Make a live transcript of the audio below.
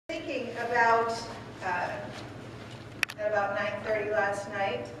Thinking about at about 9:30 last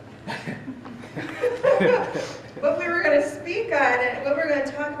night what we were going to speak on and what we were going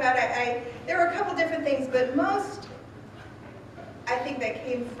to talk about. There were a couple different things, but most I think that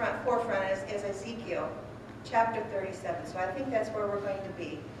came forefront is Ezekiel chapter 37. So I think that's where we're going to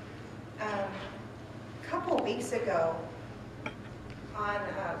be. A couple weeks ago on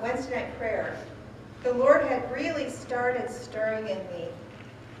Wednesday night prayer, the Lord had really started stirring in me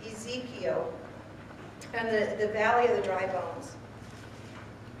Ezekiel and the valley of the dry bones,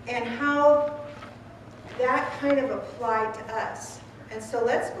 and how that kind of applied to us. And so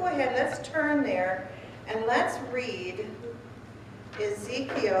let's go ahead, let's turn there, and let's read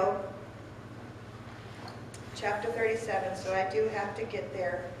Ezekiel chapter 37. So I do have to get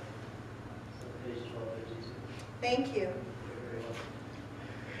there. Thank you.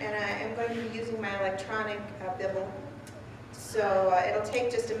 And I am going to be using my electronic Bible. So it'll take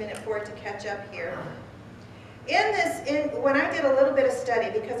just a minute for it to catch up here. When I did a little bit of study,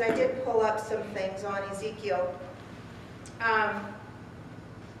 because I did pull up some things on Ezekiel,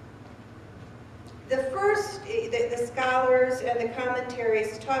 the scholars and the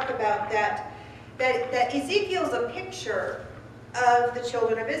commentaries talk about that Ezekiel's a picture of the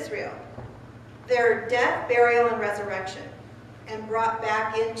children of Israel, their death, burial, and resurrection, and brought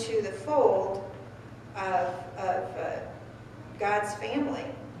back into the fold of God's family.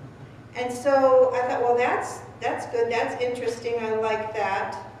 And so I thought, well, that's good, that's interesting, I like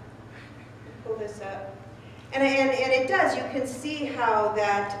that. Pull this up. And it does, you can see how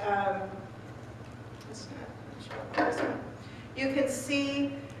that, you can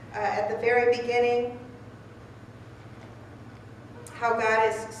see at the very beginning how God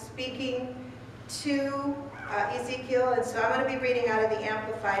is speaking to Ezekiel. And so I'm going to be reading out of the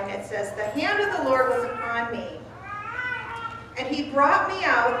Amplified, and it says, "The hand of the Lord was upon me, and he brought me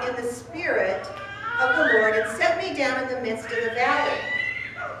out in the spirit of the Lord and set me down in the midst of the valley.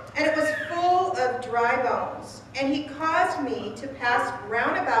 And it was full of dry bones. And he caused me to pass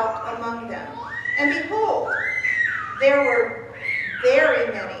round about among them. And behold, there were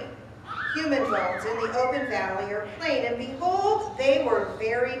very many human bones in the open valley or plain. And behold, they were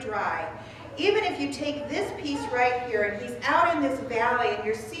very dry." Even if you take this piece right here, and he's out in this valley, and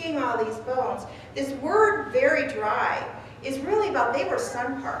you're seeing all these bones, this word "very dry" is really about they were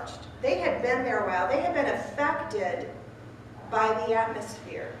sun-parched. They had been there a while. They had been affected by the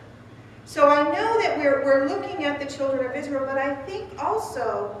atmosphere. So I know that we're looking at the children of Israel, but I think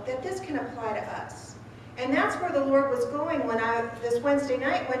also that this can apply to us. And that's where the Lord was going this Wednesday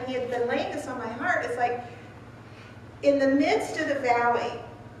night when he had been laying this on my heart. It's like, in the midst of the valley,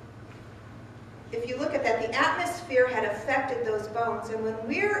 if you look at that, the atmosphere had affected those bones. And when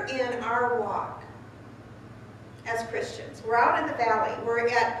we're in our walk as Christians, we're out in the valley, we're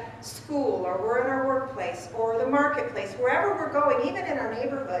at school, or we're in our workplace, or the marketplace, wherever we're going, even in our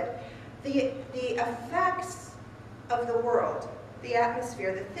neighborhood, the effects of the world, the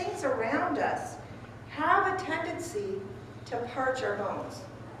atmosphere, the things around us have a tendency to parch our bones.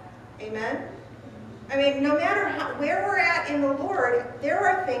 Amen? I mean, no matter where we're at in the Lord, there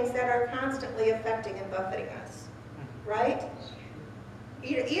are things that are constantly affecting and buffeting us, right?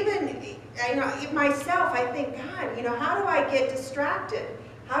 Even, myself, I think, God, how do I get distracted?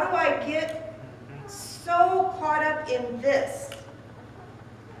 How do I get so caught up in this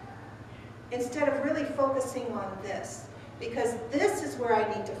instead of really focusing on this? Because this is where I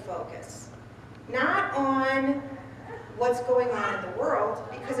need to focus, not on what's going on in the world,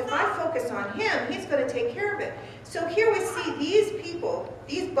 because if I focus on him, he's going to take care of it. So here we see these people,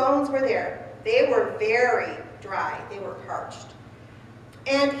 these bones were there. They were very dry. They were parched.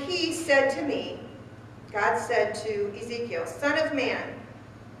 And he said to me, God said to Ezekiel, "Son of man,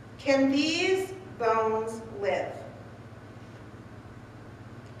 can these bones live?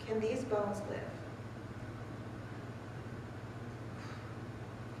 Can these bones live?"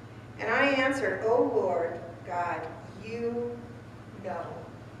 And I answered, "O Lord God, you know."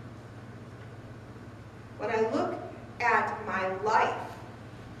 When I look at my life,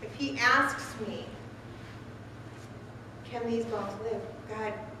 if he asks me, can these bones live?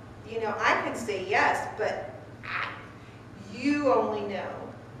 God, I can say yes, but you only know.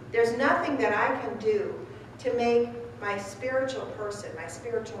 There's nothing that I can do to make my spiritual person, my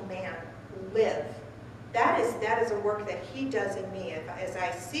spiritual man, live. That is a work that he does in me. As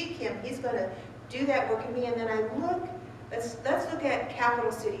I seek him, he's going to do that work in me. And then I look, let's look at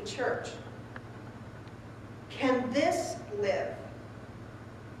Capital City Church. Can this live?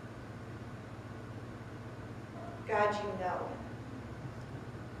 God, you know.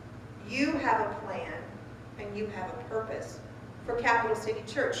 You have a plan, and you have a purpose for Capital City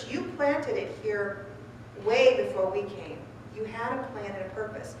Church. You planted it here way before we came. You had a plan and a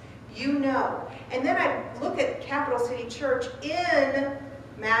purpose. You know. And then I look at Capital City Church in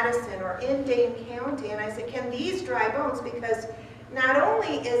Madison or in Dane County, and I said, can these dry bones, because not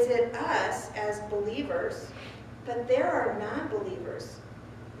only is it us as believers, but there are non-believers,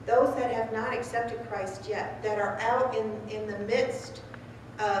 those that have not accepted Christ yet, that are out in the midst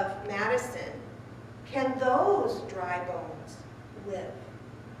of Madison. Can those dry bones live?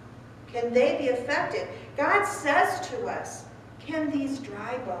 Can they be affected? God says to us, can these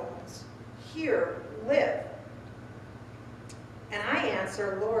dry bones here live? And I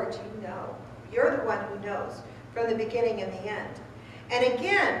answer, Lord, you know. You're the one who knows from the beginning and the end. And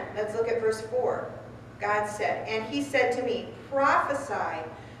again, let's look at verse 4. God said, and he said to me, prophesy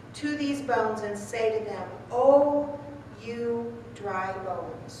to these bones and say to them, O you dry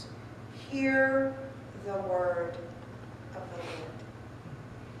bones, hear the word of the Lord.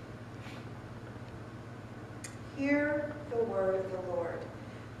 Hear the word of the Lord.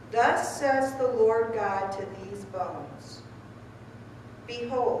 Thus says the Lord God to these bones,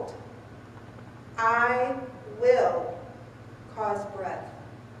 behold, I will cause breath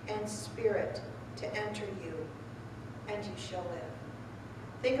and spirit to enter you, and you shall live.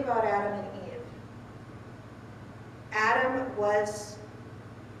 Think about Adam and Eve. Adam was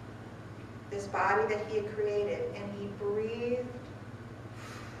this body that he had created, and he breathed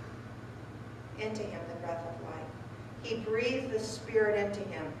into him the breath of life. He breathed the spirit into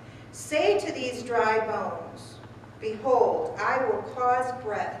him. Say to these dry bones, behold, I will cause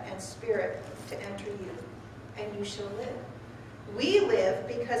breath and spirit to enter you, and you shall live. We live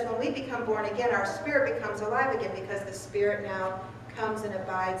because when we become born again, our spirit becomes alive again, because the spirit now comes and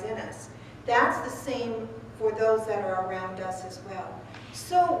abides in us. That's the same for those that are around us as well.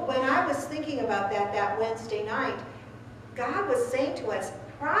 So when I was thinking about that Wednesday night, God was saying to us,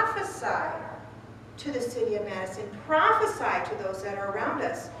 prophesy to the city of Madison. Prophesy to those that are around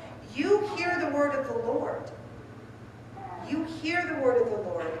us. You hear the word of the Lord. You hear the word of the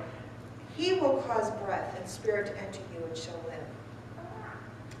Lord. He will cause breath and spirit to enter you, and shall live.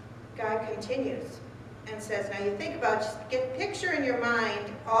 God continues and says, now you think about, just picture in your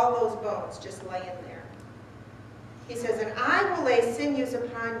mind all those bones just laying there. He says, and I will lay sinews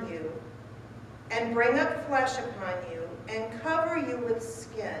upon you, and bring up flesh upon you, and cover you with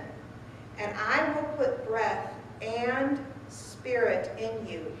skin. And I will put breath and spirit in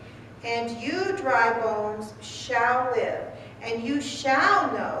you. And you, dry bones, shall live. And you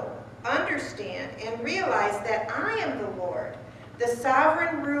shall know, understand, and realize that I am the Lord, the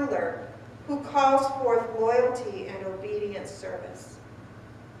sovereign ruler, who calls forth loyalty and obedient service.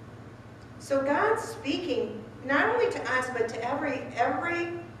 So God's speaking not only to us, but to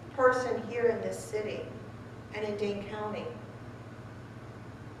every person here in this city and in Dane County.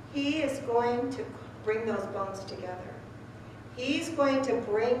 He is going to bring those bones together. He's going to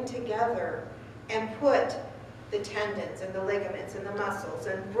bring together and put the tendons and the ligaments and the muscles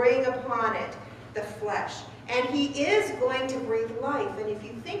and bring upon it the flesh. And he is going to breathe life. And if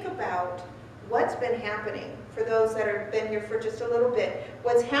you think about what's been happening, for those that have been here for just a little bit,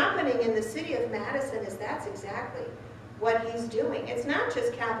 what's happening in the city of Madison is that's exactly what he's doing. It's not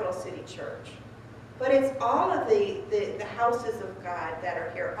just Capital City Church, but it's all of the houses of God that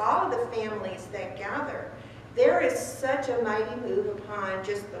are here, all of the families that gather. There is such a mighty move upon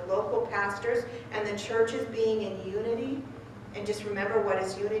just the local pastors and the churches being in unity. And just remember, what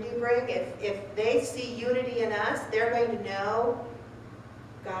does unity bring? If they see unity in us, they're going to know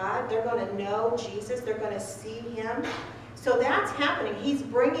God. They're going to know Jesus. They're going to see him. So that's happening. He's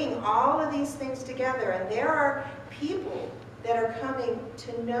bringing all of these things together. And there are people that are coming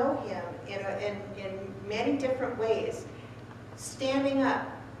to know him in many different ways. Standing up,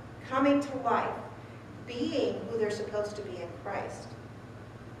 coming to life, being who they're supposed to be in Christ.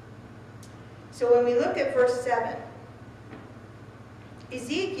 So when we look at verse 7,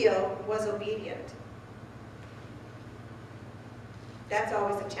 Ezekiel was obedient. That's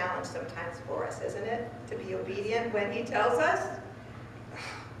always a challenge sometimes for us, isn't it? To be obedient when he tells us.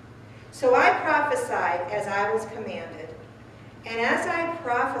 So I prophesied as I was commanded. And as I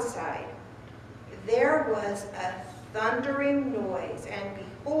prophesied, there was a thundering noise, and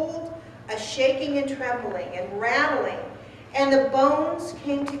behold, a shaking and trembling and rattling, and the bones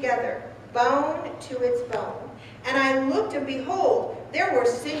came together, bone to its bone. And I looked, and behold, there were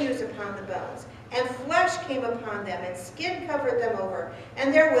sinews upon the bones, and flesh came upon them, and skin covered them over,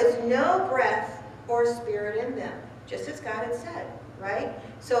 and there was no breath or spirit in them, just as God had said, right?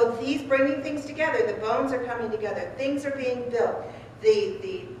 So he's bringing things together. The bones are coming together. Things are being built.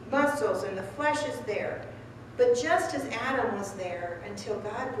 The muscles and the flesh is there. But just as Adam was there until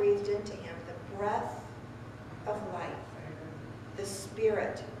God breathed into him the breath of life, the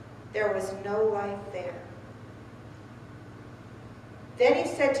Spirit, there was no life there. Then he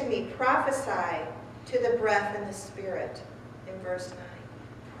said to me, prophesy to the breath and the Spirit, in verse 9.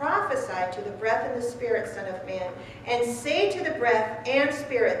 Prophesy to the breath and the Spirit, Son of man, and say to the breath and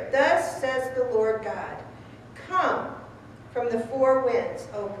Spirit, thus says the Lord God, come from the four winds,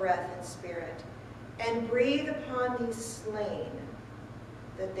 O breath and Spirit, and breathe upon these slain,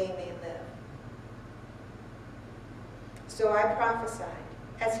 that they may live. So I prophesied,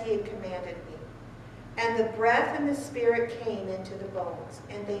 as he had commanded me. And the breath and the Spirit came into the bones,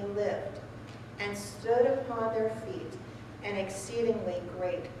 and they lived, and stood upon their feet, an exceedingly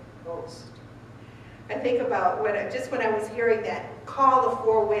great host. I think about when I was hearing that call of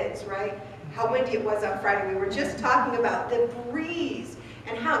four winds, right? How windy it was on Friday. We were just talking about the breeze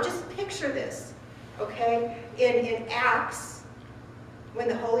and how, just picture this, okay? In Acts, when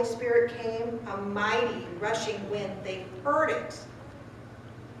the Holy Spirit came, a mighty rushing wind, they heard it.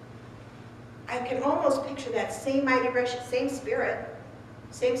 I can almost picture that same mighty rush, same spirit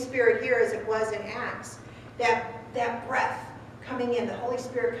here as it was in Acts. That breath coming in, the Holy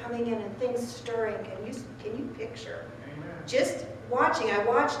Spirit coming in and things stirring. Can you picture? Amen. Just watching, I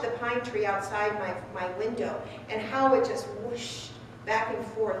watched the pine tree outside my window and how it just whooshed back and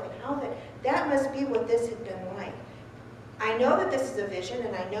forth, and how that must be what this had been like. I know that this is a vision,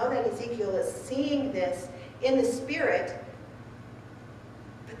 and I know that Ezekiel is seeing this in the Spirit,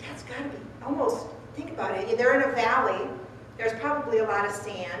 but that's got to be almost, think about it, they're in a valley, there's probably a lot of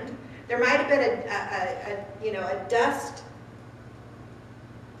sand, there might have been a dust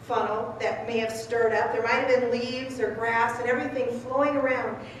funnel that may have stirred up, there might have been leaves or grass and everything flowing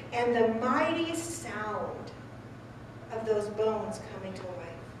around, and the mighty sound of those bones coming to life.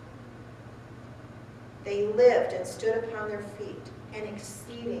 They lived and stood upon their feet, an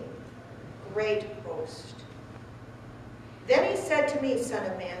exceeding great host. Then he said to me, Son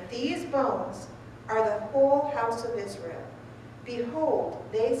of man, these bones are the whole house of Israel. Behold,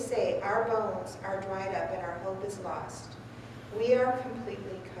 they say, our bones are dried up and our hope is lost. We are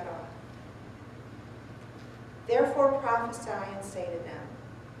completely cut off. Therefore prophesy and say to them,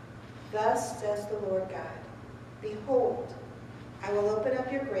 thus says the Lord God, behold, I will open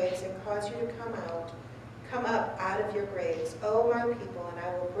up your graves and cause you to come up out of your graves, O my people, and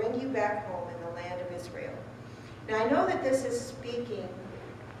I will bring you back home in the land of Israel. Now I know that this is speaking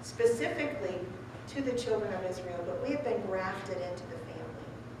specifically to the children of Israel, but we have been grafted into the family.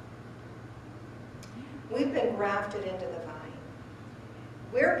 We've been grafted into the vine.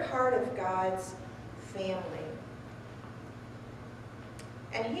 We're part of God's family.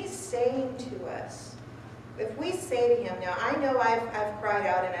 And he's saying to us, if we say to him, now I know I've cried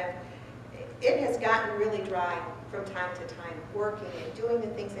out and it has gotten really dry from time to time, working and doing the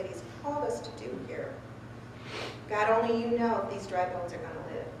things that he's called us to do here. God, only you know if these dry bones are going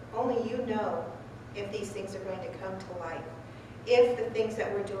to live. Only you know if these things are going to come to life, if the things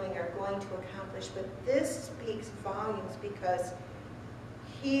that we're doing are going to accomplish. But this speaks volumes because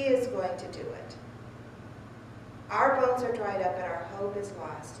he is going to do it. Our bones are dried up and our hope is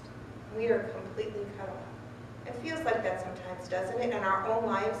lost. We are completely cut off. It feels like that sometimes, doesn't it? In our own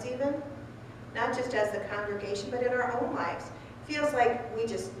lives even. Not just as the congregation, but in our own lives. It feels like we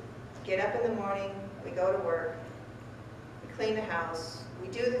just get up in the morning, we go to work, we clean the house, we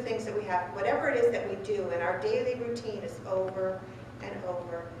do the things that we have, whatever it is that we do, and our daily routine is over and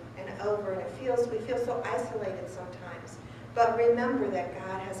over and over, and we feel so isolated sometimes. But remember that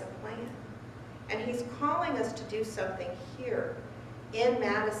God has a plan. And he's calling us to do something here in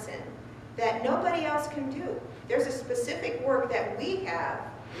Madison that nobody else can do. There's a specific work that we have.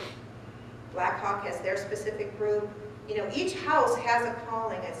 Black Hawk has their specific group. You know, each house has a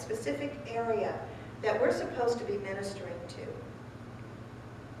calling, a specific area that we're supposed to be ministering to.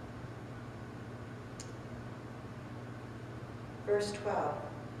 Verse 12.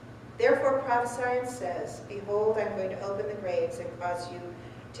 Therefore prophesy and says, behold, I'm going to open the graves and cause you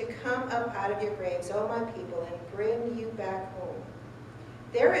to come up out of your graves, O my people, and bring you back home.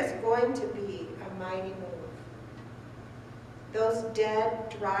 There is going to be a mighty move. Those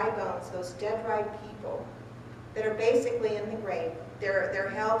dead, dry bones, those dead, dry people that are basically in the grave, they're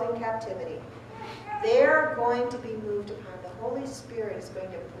held in captivity. They're going to be moved upon. The Holy Spirit is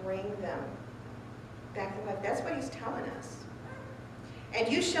going to bring them back to life. That's what he's telling us.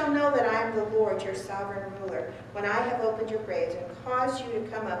 And you shall know that I am the Lord, your sovereign ruler, when I have opened your graves and caused you to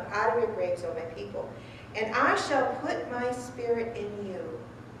come up out of your graves, O my people. And I shall put my spirit in you,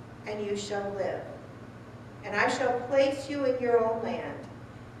 and you shall live. And I shall place you in your own land,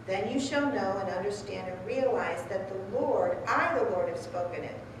 Then you shall know and understand and realize that the Lord, I the Lord, have spoken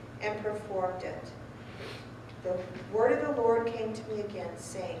it and performed it. The word of the Lord came to me again,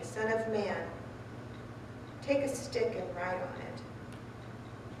 saying, Son of man, take a stick and write on it.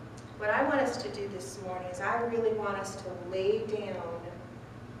 What I want us to do this morning is I really want us to lay down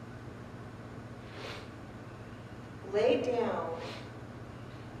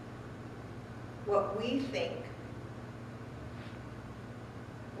what we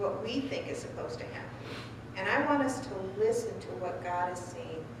think is supposed to happen. And I want us to listen to what God is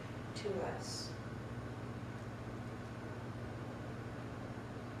saying to us.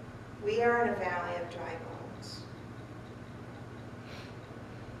 We are in a valley of dry bones.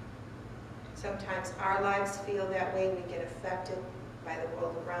 Sometimes our lives feel that way. We get affected by the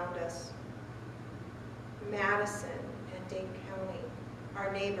world around us. Madison and Dane County,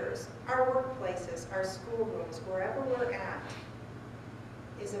 our neighbors, our workplaces, our schoolrooms, wherever we're at,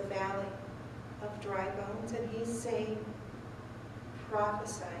 is a valley of dry bones. And he's saying,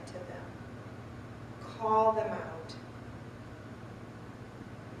 prophesy to them. Call them out.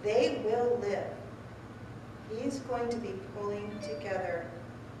 They will live. He's going to be pulling together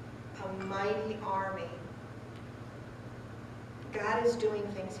a mighty army. God is doing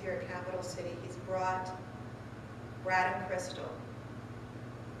things here at Capital City. He's brought Brad and Crystal.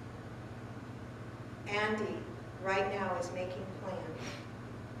 Andy right now is making plans.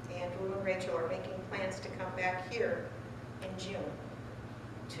 Andrew and Rachel are making plans to come back here in June,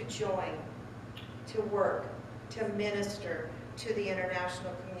 to join, to work, to minister to the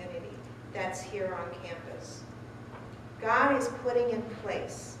international community that's here on campus. God is putting in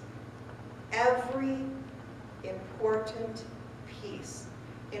place every important piece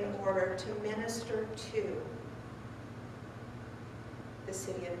in order to minister to the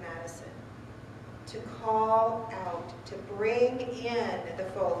city of Madison, to call out, to bring in the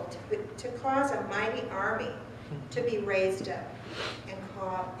fold, to cause a mighty army to be raised up and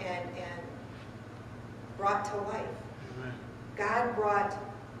brought to life. Amen. God brought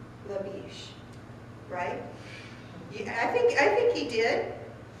Labish, right? I think he did.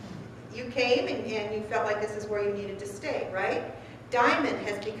 You came and you felt like this is where you needed to stay, right? Diamond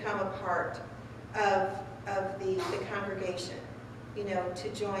has become a part of the congregation, you know, to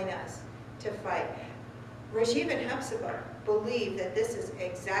join us, to fight. Rajiv and Hepzibah believe that this is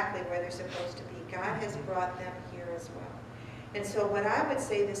exactly where they're supposed to be. God has brought them here as well. And so what I would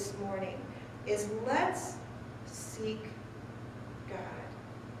say this morning is let's seek God.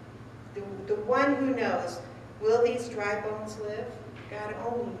 The one who knows, will these dry bones live? God,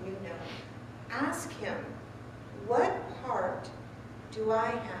 only you know. Ask him, what part do I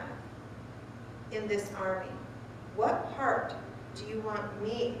have in this army? What part do you want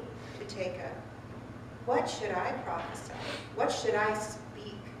me to take up? What should I prophesy? What should I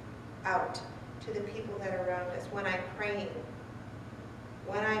speak out to the people that are around us when I'm praying,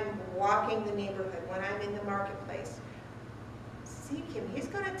 when I'm walking the neighborhood, when I'm in the marketplace? Seek him. He's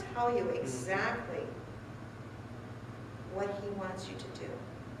going to tell you exactly what he wants you to do.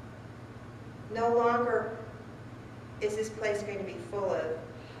 No longer is this place going to be full of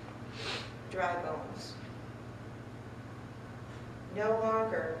dry bones. No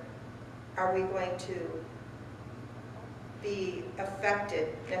longer are we going to be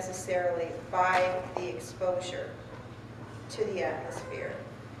affected necessarily by the exposure to the atmosphere.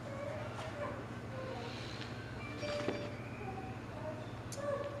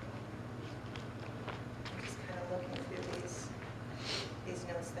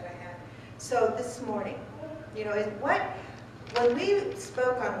 So this morning, you know, when we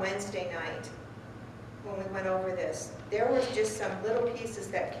spoke on Wednesday night, when we went over this, there was just some little pieces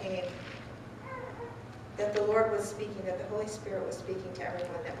that came that the Lord was speaking, that the Holy Spirit was speaking to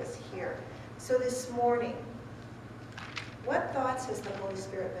everyone that was here. So this morning, what thoughts has the Holy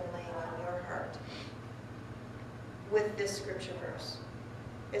Spirit been laying on your heart with this scripture verse?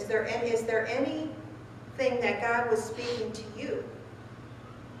 Is there anything that God was speaking to you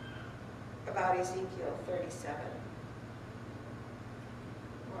about Ezekiel 37?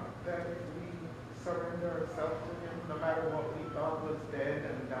 Well, that if we surrender ourselves to him, no matter what we thought was dead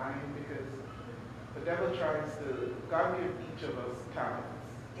and dying, because the devil tries to, God gave each of us talents.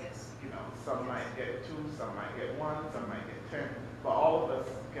 Yes. You know, some might get 2, some might get 1, some might get 10, but all of us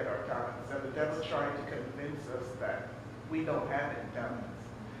get our talents. And the devil's trying to convince us that we don't have any talents.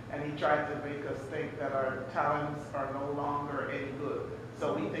 And he tried to make us think that our talents are no longer any good.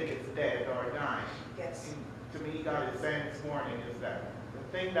 So we think it's dead or dying. Yes. And to me, God is saying this morning is that the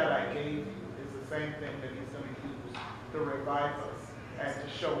thing that I gave you is the same thing that he's going to use to revive us and to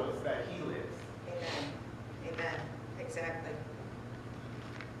show us that he lives. Amen. Amen. Exactly.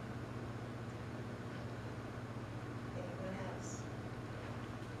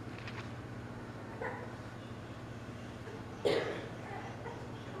 Let's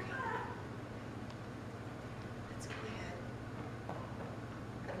go ahead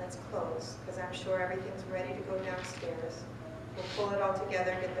and let's close, because I'm sure everything's ready to go downstairs. We'll pull it all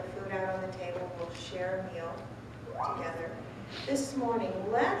together, get the food out on the table, we'll share a meal together. This morning,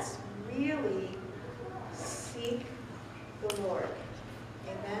 let's really seek the Lord.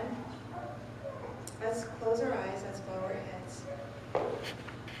 Amen?